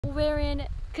We're in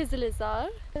Kizilhisar.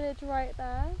 Village right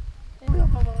there.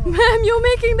 Ma'am, you're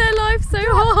making their life so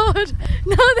hard.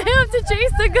 Now they have to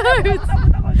chase the goats.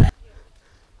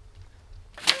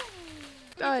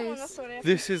 Nice.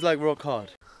 This is like rock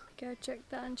hard.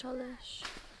 Gerçekten çalış.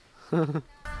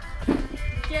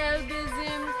 Gel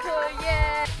bizim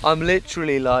köye. I'm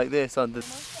literally like this under.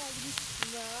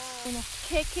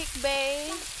 Kekik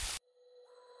Bay.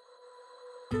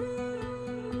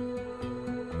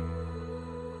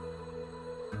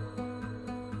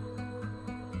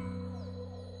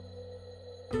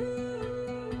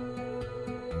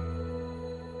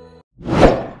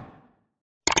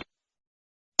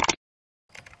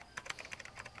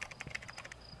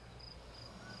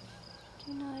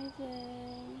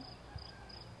 Günaydın.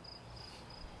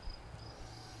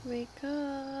 Wake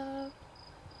up.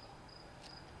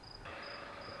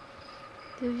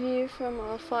 The view from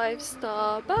our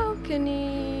 5-star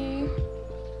balcony.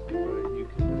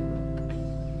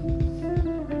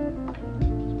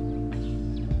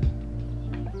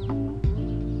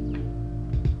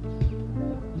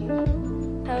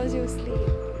 How was your sleep?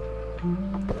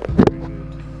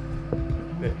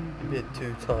 Bit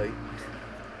too tight.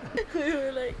 We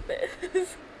were like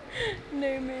this.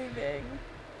 No moving.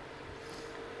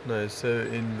 No, so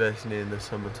in Besni in the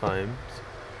summer times,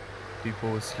 people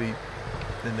will sleep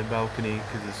in the balcony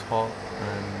because it's hot,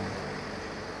 and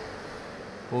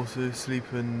also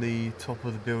sleep in the top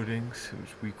of the buildings,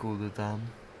 which we call the dam,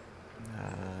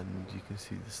 and you can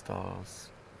see the stars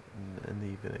in the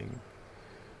evening.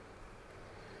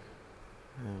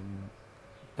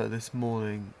 But this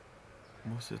morning,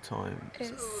 what's the time?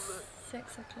 It's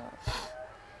 6 o'clock.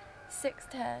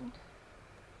 6:10.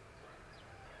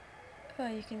 Oh,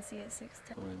 you can see it's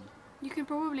 6:10. You can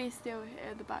probably still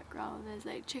hear the background. There's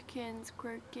like chickens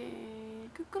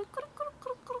croaking.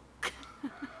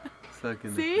 It's like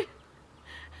in See?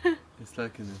 It's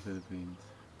like in the Philippines.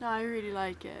 No, I really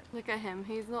like it. Look at him.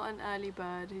 He's not an early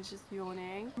bird. He's just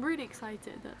yawning. I'm really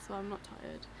excited. That's why I'm not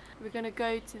tired. We're gonna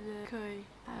go to the Köyü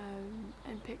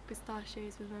and pick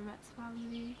pistachios with Memet's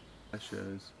family.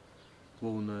 Pistachios,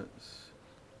 walnuts,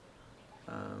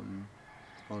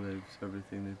 olives,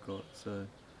 everything they've got. So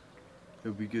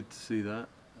it'll be good to see that.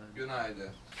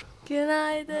 Günaydın.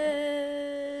 Günaydın.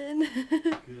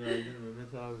 Günaydın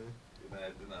Mehmet abi.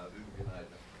 Günaydın abim,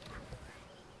 günaydın.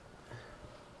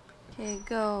 Okay,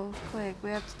 go quick.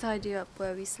 We have to tidy up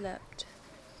where we slept.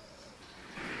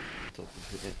 Top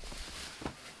of it.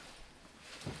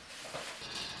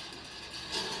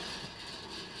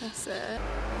 That's it.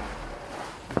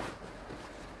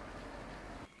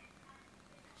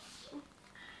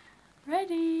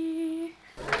 Ready.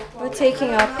 We're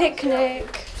taking our picnic.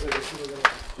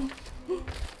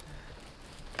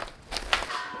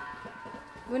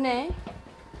 Bu ne?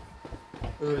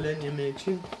 Öğlen yemeği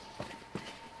için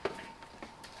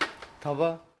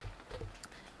tava.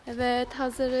 Evet,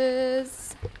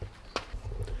 hazırız.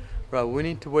 Right, we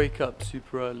need to wake up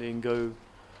super early and go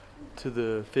to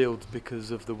the fields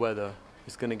because of the weather.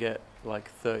 It's going to get like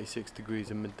 36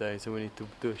 degrees in midday, so we need to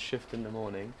do a shift in the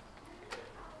morning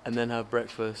and then have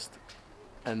breakfast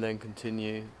and then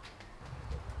continue.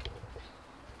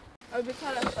 Öbür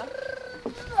tarafta.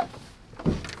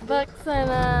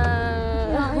 Baksana.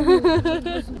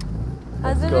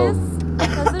 Hazırız.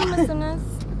 Hazır mısınız?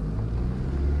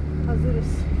 Hazırız.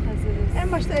 Hazırız.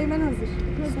 En başta Eymen hazır.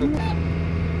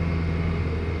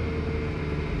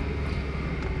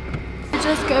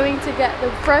 Just going to get the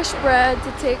fresh bread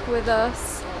to take with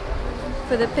us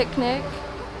for the picnic.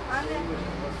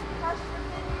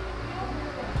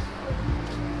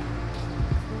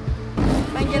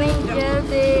 Ben gene gideceğim.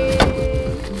 Geldik.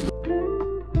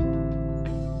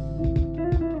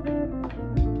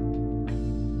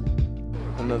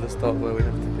 Another stop where we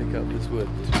have to pick up this wood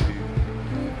to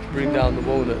bring down the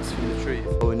walnuts from the trees.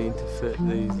 We need to fit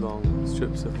these long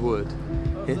strips of wood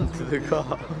into the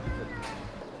car.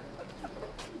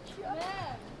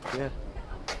 Yeah.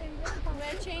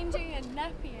 We're changing a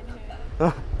nappy in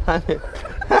here.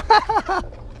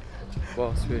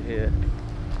 Whilst we're here,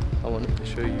 I wanted to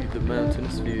show you the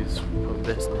mountainous views of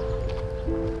Besni.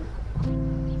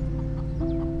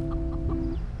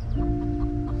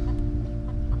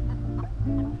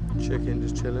 Chicken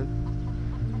just chilling.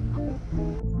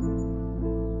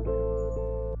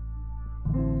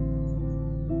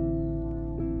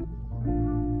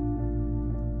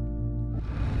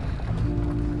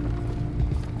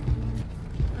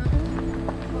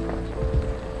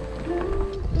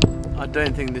 I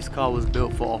don't think this car was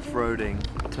built for off-roading.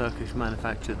 Turkish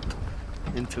manufactured,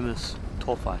 infamous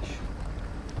Tofaş.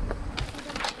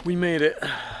 We made it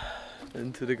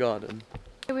into the garden.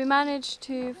 We managed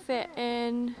to fit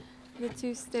in the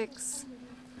 2 sticks.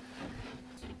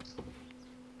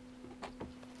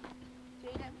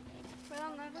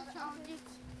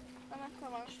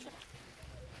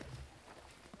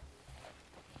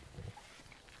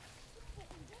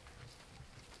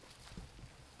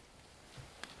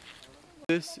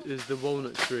 This is the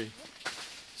walnut tree.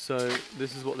 So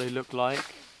this is what they look like.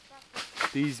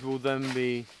 These will then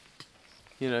be,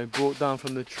 you know, brought down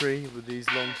from the tree with these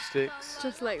long sticks.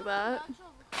 Just like that.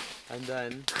 And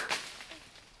then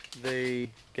they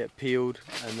get peeled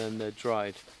and then they're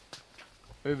dried.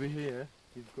 Over here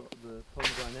you've got the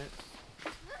pomegranates.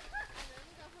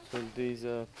 So these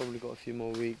probably got a few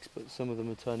more weeks, but some of them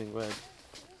are turning red,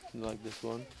 like this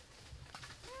one.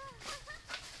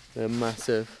 They're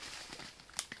massive.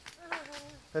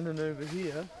 And then over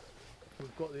here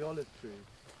we've got the olive tree.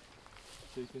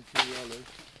 So you can see the olives.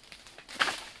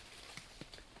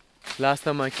 Last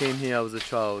time I came here I was a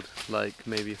child, like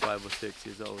maybe 5 or 6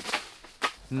 years old.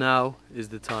 Now is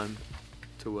the time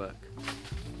to work.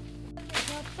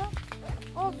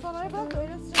 O saraya bak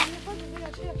öyle sıcak yapar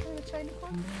güzel şey yapar öyle çayını koy.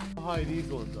 How high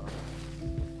these ones are.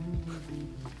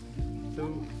 So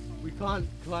we can't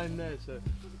climb there, so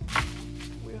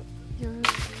we have.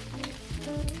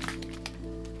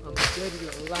 I'm scared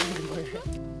you're gonna land on my head.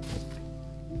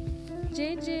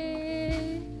 JJ.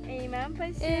 Eymen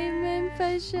Paşa. Eymen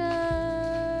Paşa.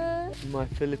 My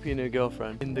Filipino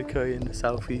girlfriend in the Köyü in the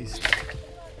southeast,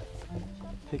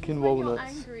 picking When you're walnuts.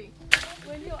 angry.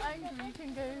 When you're angry you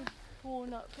can go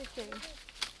walnut picking.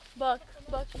 Bak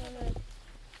Mehmet.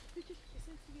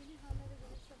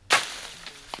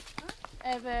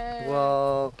 Evet.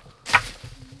 Wow.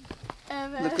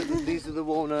 Evet. Look at these are the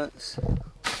walnuts.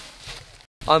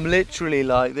 I'm literally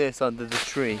like this under the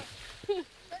tree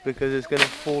because it's gonna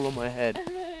fall on my head.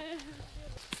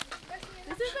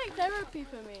 This is like therapy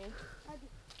for me.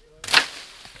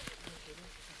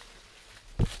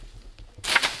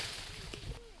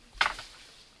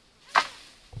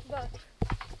 Bak.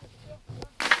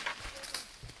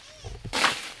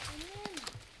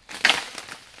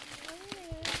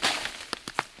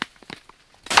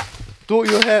 Sort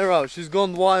your hair out, she's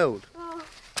gone wild.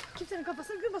 Kimsenin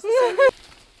kafasını kırmasın sen.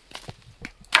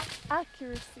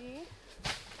 Accuracy.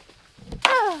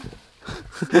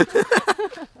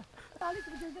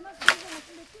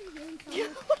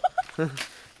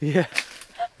 Yeah,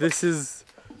 this is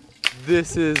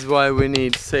why we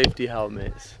need safety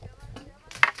helmets.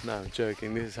 No, I'm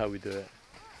joking, this is how we do it.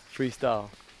 Freestyle.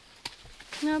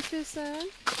 Ne yapıyorsun?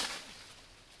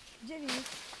 Ceviz.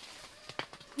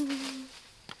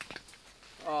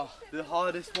 Oh, the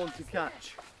hardest one to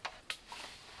catch.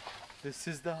 This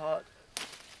is the hard.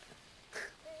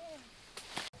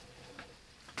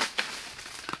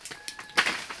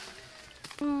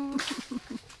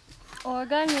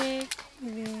 Organik.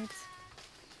 Evet.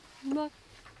 Bak.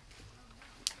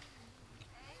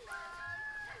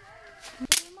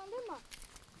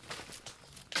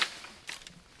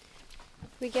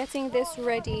 We're getting this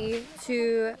ready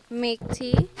to make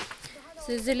tea.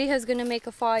 So Zuliha's gonna make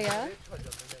a fire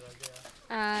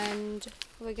and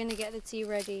we're gonna get the tea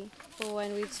ready for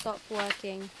when we've stopped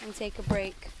working and take a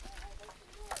break.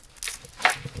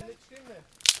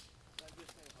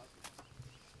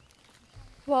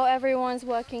 While everyone's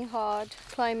working hard,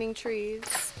 climbing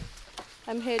trees,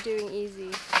 I'm here doing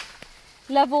easy.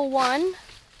 Level 1.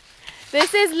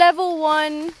 This is level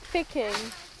 1 picking.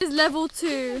 This is level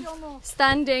 2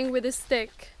 standing with a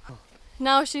stick.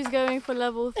 Now she's going for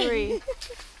level 3.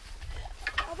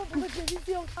 Ama burada ceviz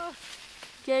yok ha.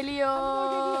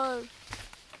 Geliyor.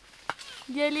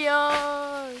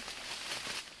 Geliyor.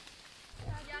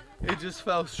 It just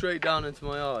fell straight down into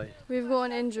my eye. We've got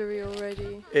an injury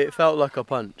already. It felt like a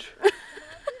punch.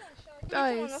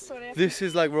 Nice. This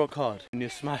is like rock hard. And you're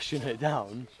smashing it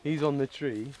down. He's on the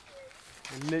tree.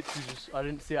 And literally just, I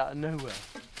didn't see it out of nowhere.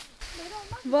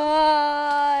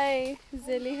 Bye,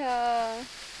 Zuliha.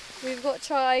 We've got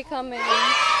chai coming.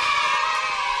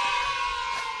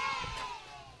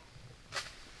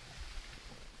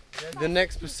 The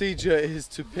next procedure is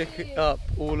to pick up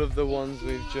all of the ones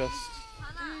we've just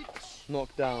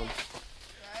knocked down.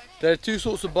 There are 2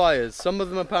 sorts of buyers. Some of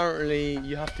them apparently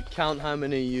you have to count how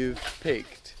many you've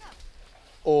picked,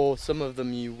 or some of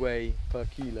them you weigh per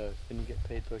kilo and you get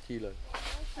paid per kilo.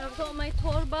 I've got my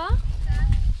torba.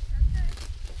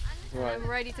 Right. I'm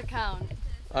ready to count.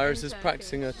 Iris in is Turkish.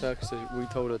 practicing her Turkish, so we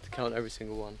told her to count every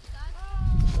single one.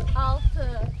 6,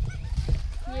 7,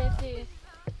 8, 9, 10,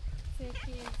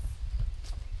 26,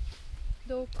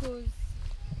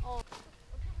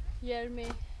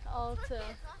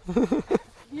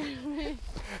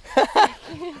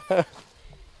 28,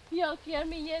 Yok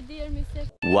 27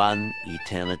 28. One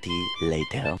eternity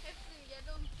later.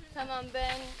 Tamam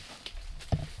ben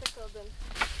sıkıldım.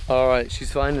 Alright,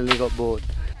 she's finally got bored.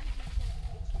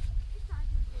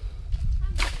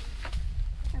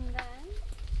 And then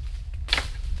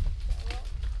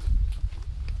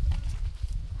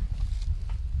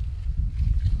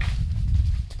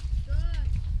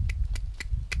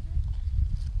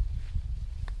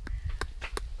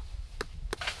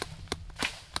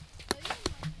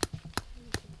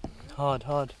Hard,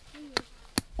 hard.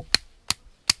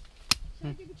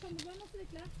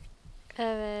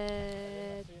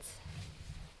 evet.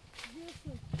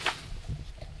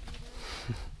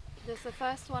 This is the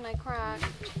first one I cracked.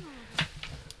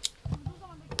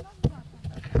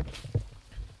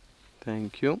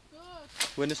 Thank you.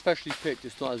 When especially picked,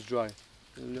 it's not as dry.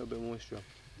 A little bit of moisture.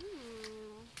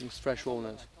 It's fresh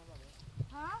walnuts.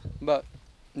 But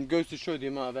it goes to show the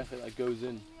amount of effort that goes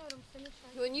in.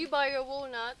 When you buy your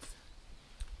walnuts,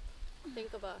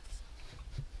 think of us.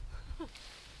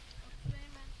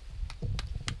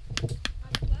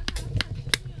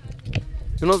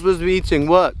 You're not supposed to be eating,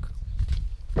 work.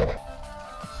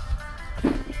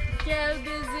 Gel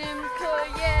bizim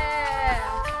köye.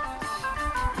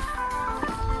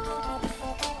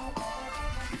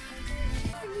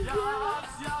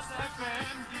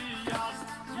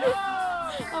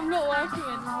 I'm not working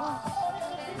anymore.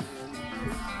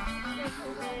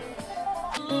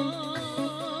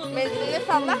 Mendilini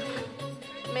salla.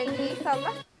 Mendilini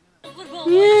salla.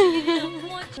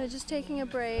 We're just taking a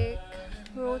break.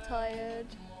 We're all tired.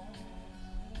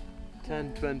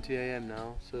 10:20 a.m.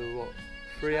 now, so what?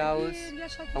 3 hours,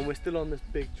 and we're still on this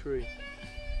big tree.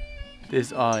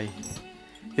 This eye,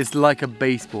 it's like a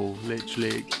baseball,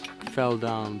 literally. It fell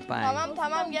down, bang.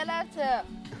 Tamam gel artık.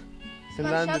 It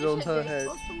landed on her head.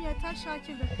 Dostum yeter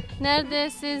Şakir'de. Nerede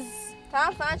siz?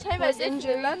 Tamam sana çay vereceğim.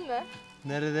 injury? Sinirlenme.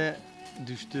 Nerede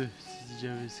düştü siz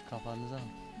ceviz kafanıza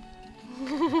mı?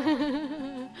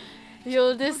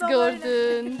 Yıldız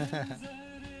gördün.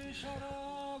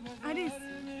 Aris.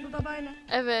 Bu da böyle.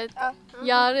 Evet. Al.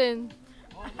 Yarın.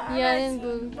 Yarın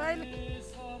bul. Böyle.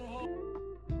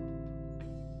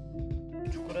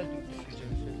 Çukura düştü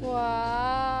ceviz.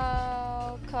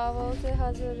 Wow. Kahvaltı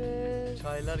hazırız.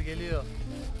 Çaylar geliyor.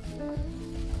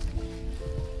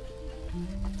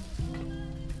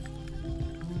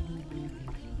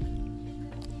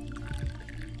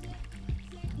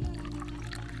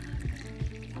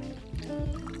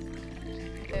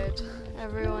 Good.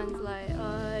 Everyone's like,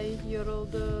 ay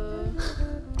yoruldu.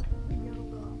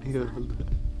 Yoruldu.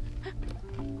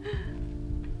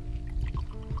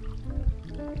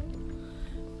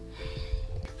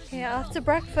 Yeah, after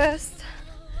breakfast,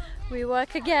 we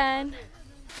work again.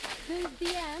 Those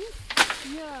DMs?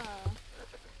 Yeah.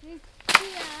 These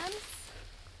DMs.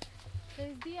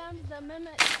 Those DMs that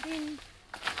Memet's been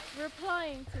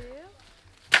replying to.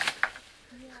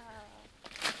 Yeah.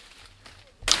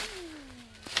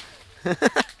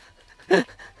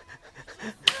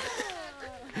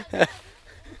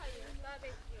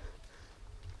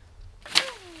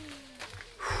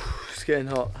 It's getting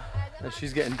hot, and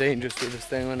she's getting dangerous with this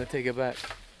thing. I'm gonna take her back.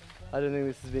 I don't think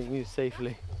this is being used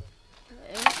safely.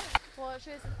 Well, it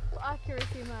shows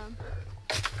accuracy, ma'am.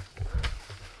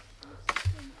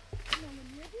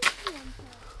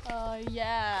 Oh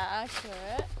yeah,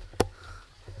 accurate.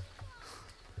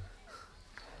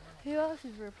 Who else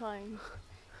is replying?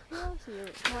 Who else are you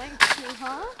replying to,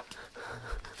 huh?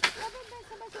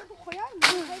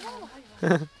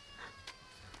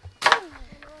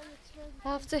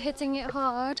 After hitting it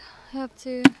hard, I have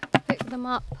to pick them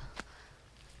up.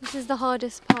 This is the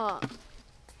hardest part.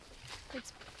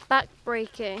 It's back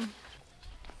breaking.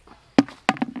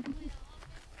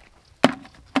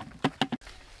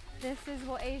 This is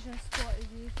what Asian squat is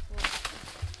used for.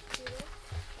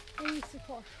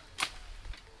 Squat.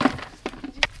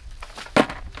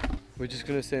 We're just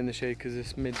gonna stay in the shade because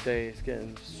it's midday. It's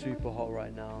getting super hot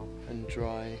right now and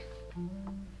dry.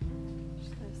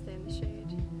 Just gonna stay in the shade.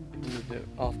 We need the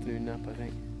afternoon nap, I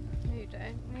think. No, you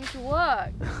don't. We need to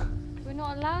work. We're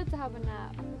not allowed to have a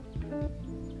nap.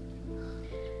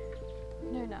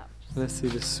 No naps. Let's see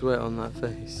the sweat on that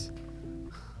face.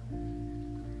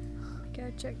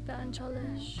 Go check that and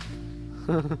challenge.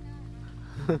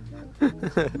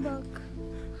 Bak.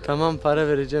 Tamam, para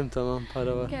vereceğim, tamam,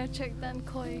 para var. Gerçekten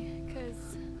koy,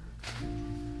 cause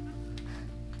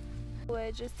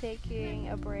we're just taking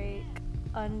a break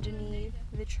underneath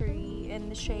the tree in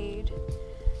the shade.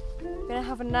 We're gonna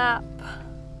have a nap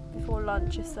before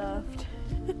lunch is served.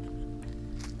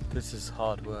 This is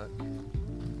hard work.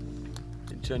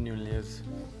 It genuinely is.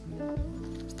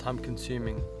 It's time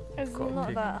consuming. It's Got not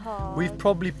pig. that hard. We've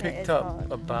probably It picked is up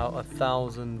hard. about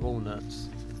 1,000 walnuts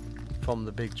from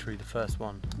the big tree, the first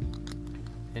one,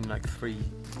 in like 3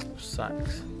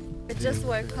 sacks. I just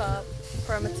woke up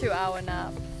from a 2-hour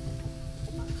nap.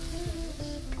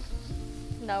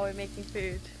 Now we're making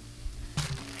food.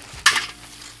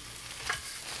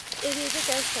 Eriyecek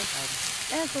en son.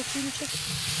 En son suyunu çek.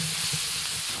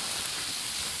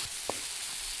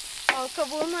 Our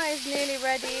kavurma is nearly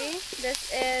ready.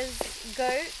 This is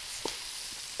goat,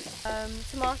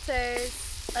 tomatoes,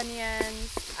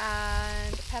 onions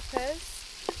and peppers.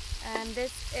 And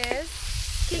this is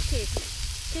kekik.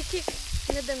 Kekik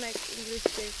ne demek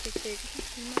İngilizce kekik?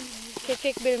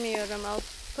 Kekik bilmiyorum. I'll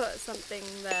put something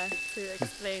there to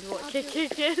explain what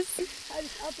kekik is. Hadi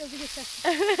alt yazı geçer.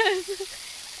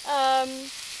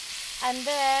 And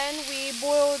then we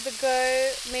boiled the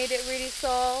goat, made it really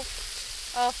soft.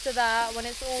 After that, when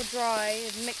it's all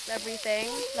dry, mix everything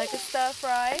like a stir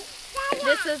fry.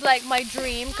 This is like my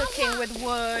dream, cooking with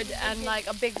wood and like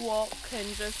a big wok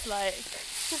and just like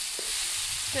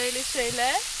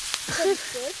şöyle.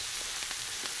 Karıştır.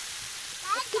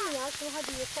 Attın mı ya? Şunu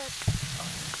hadi yeter.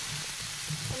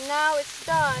 And now it's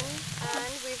done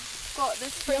and we've got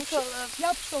this sprinkle of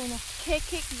Yap şovunu.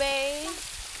 kekik base.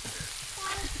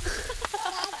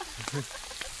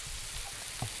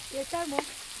 Yeter mi o?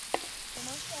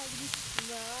 Tamam.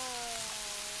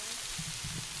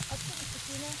 Attın mı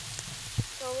suyunu?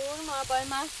 Kavurma by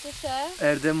MasterChef.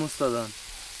 Erdem Usta'dan.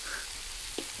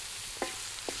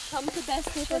 Come to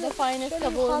Besni for the finest Şöyle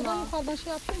kavurma. yukarıdan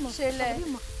şey yaptın mı? Şöyle.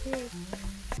 Yapayım mı?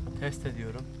 Test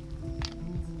ediyorum.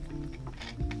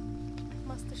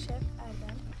 MasterChef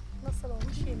Erdem. Nasıl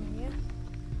olmuş yemeği?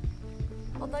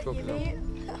 O da Çok güzel. yemeği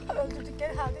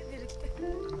öldürdükleri halde diriltti.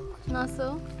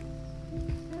 Nasıl?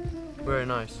 Very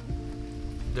nice.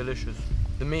 Delicious.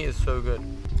 The meat is so good.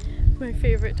 My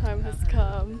favourite time has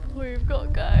come. We've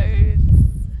got goats.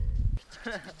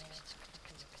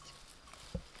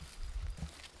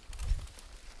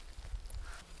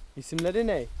 İsimleri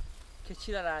ne?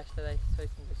 Keçiler işte de soy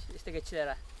isim geçi. İşte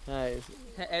geçiler. Hayır.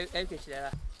 Ev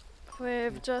keçiler.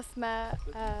 We've just met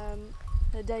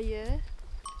the dayı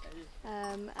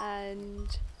and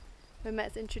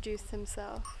Memet's introduced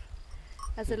himself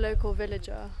as a local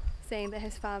villager, saying that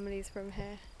his family's from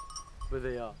here. But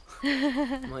they are.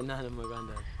 My nan and my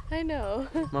granddad. I know.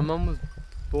 My mum was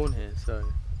born here, so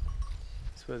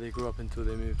it's where they grew up until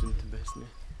they moved into Besni,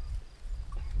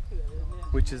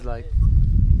 which is like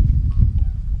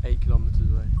 8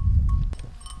 kilometers away.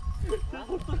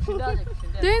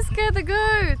 Don't scare the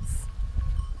goats!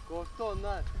 Korktu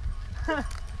onlar.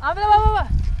 Abi baba.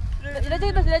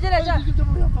 Recep.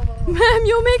 Ma'am,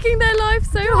 you're making their life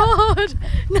so hard!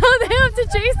 Now they have to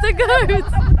chase the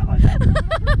goats!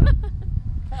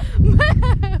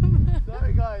 Ma'am!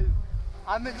 Sorry guys,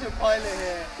 amateur pilot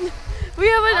here. We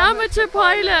have an amateur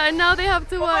pilot and now they have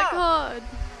to work hard.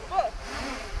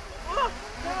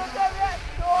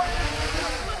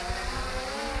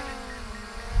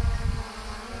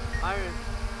 Iris.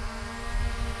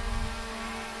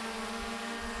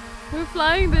 We're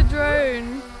flying the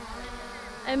drone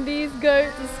and these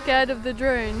goats are scared of the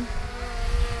drone.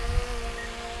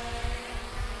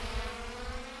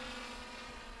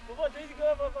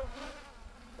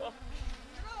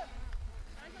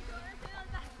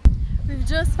 We've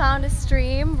just found a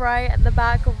stream right at the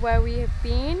back of where we have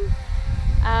been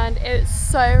and it's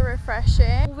so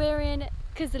refreshing. We're in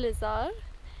Kizilhisar,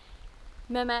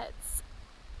 Memet's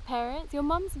parents, your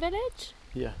mum's village?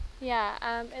 Yeah.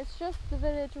 Yeah, it's just the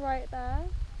village right there,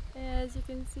 as you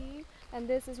can see. And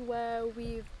this is where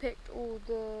we've picked all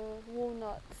the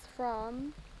walnuts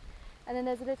from. And then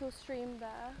there's a little stream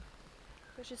there,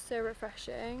 which is so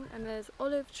refreshing. And there's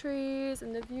olive trees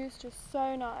and the view's just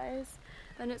so nice.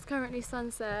 And it's currently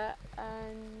sunset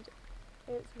and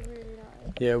it's really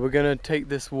nice. Yeah, we're gonna take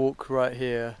this walk right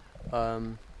here.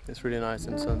 It's really nice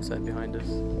and sunset behind us.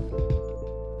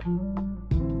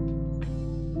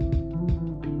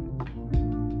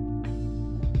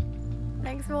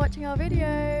 Thanks for watching our video.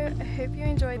 I hope you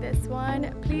enjoyed this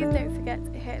one. Please don't forget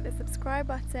to hit the subscribe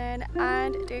button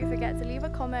and don't forget to leave a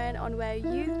comment on where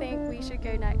you think we should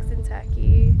go next in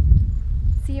Turkey.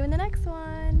 See you in the next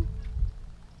one.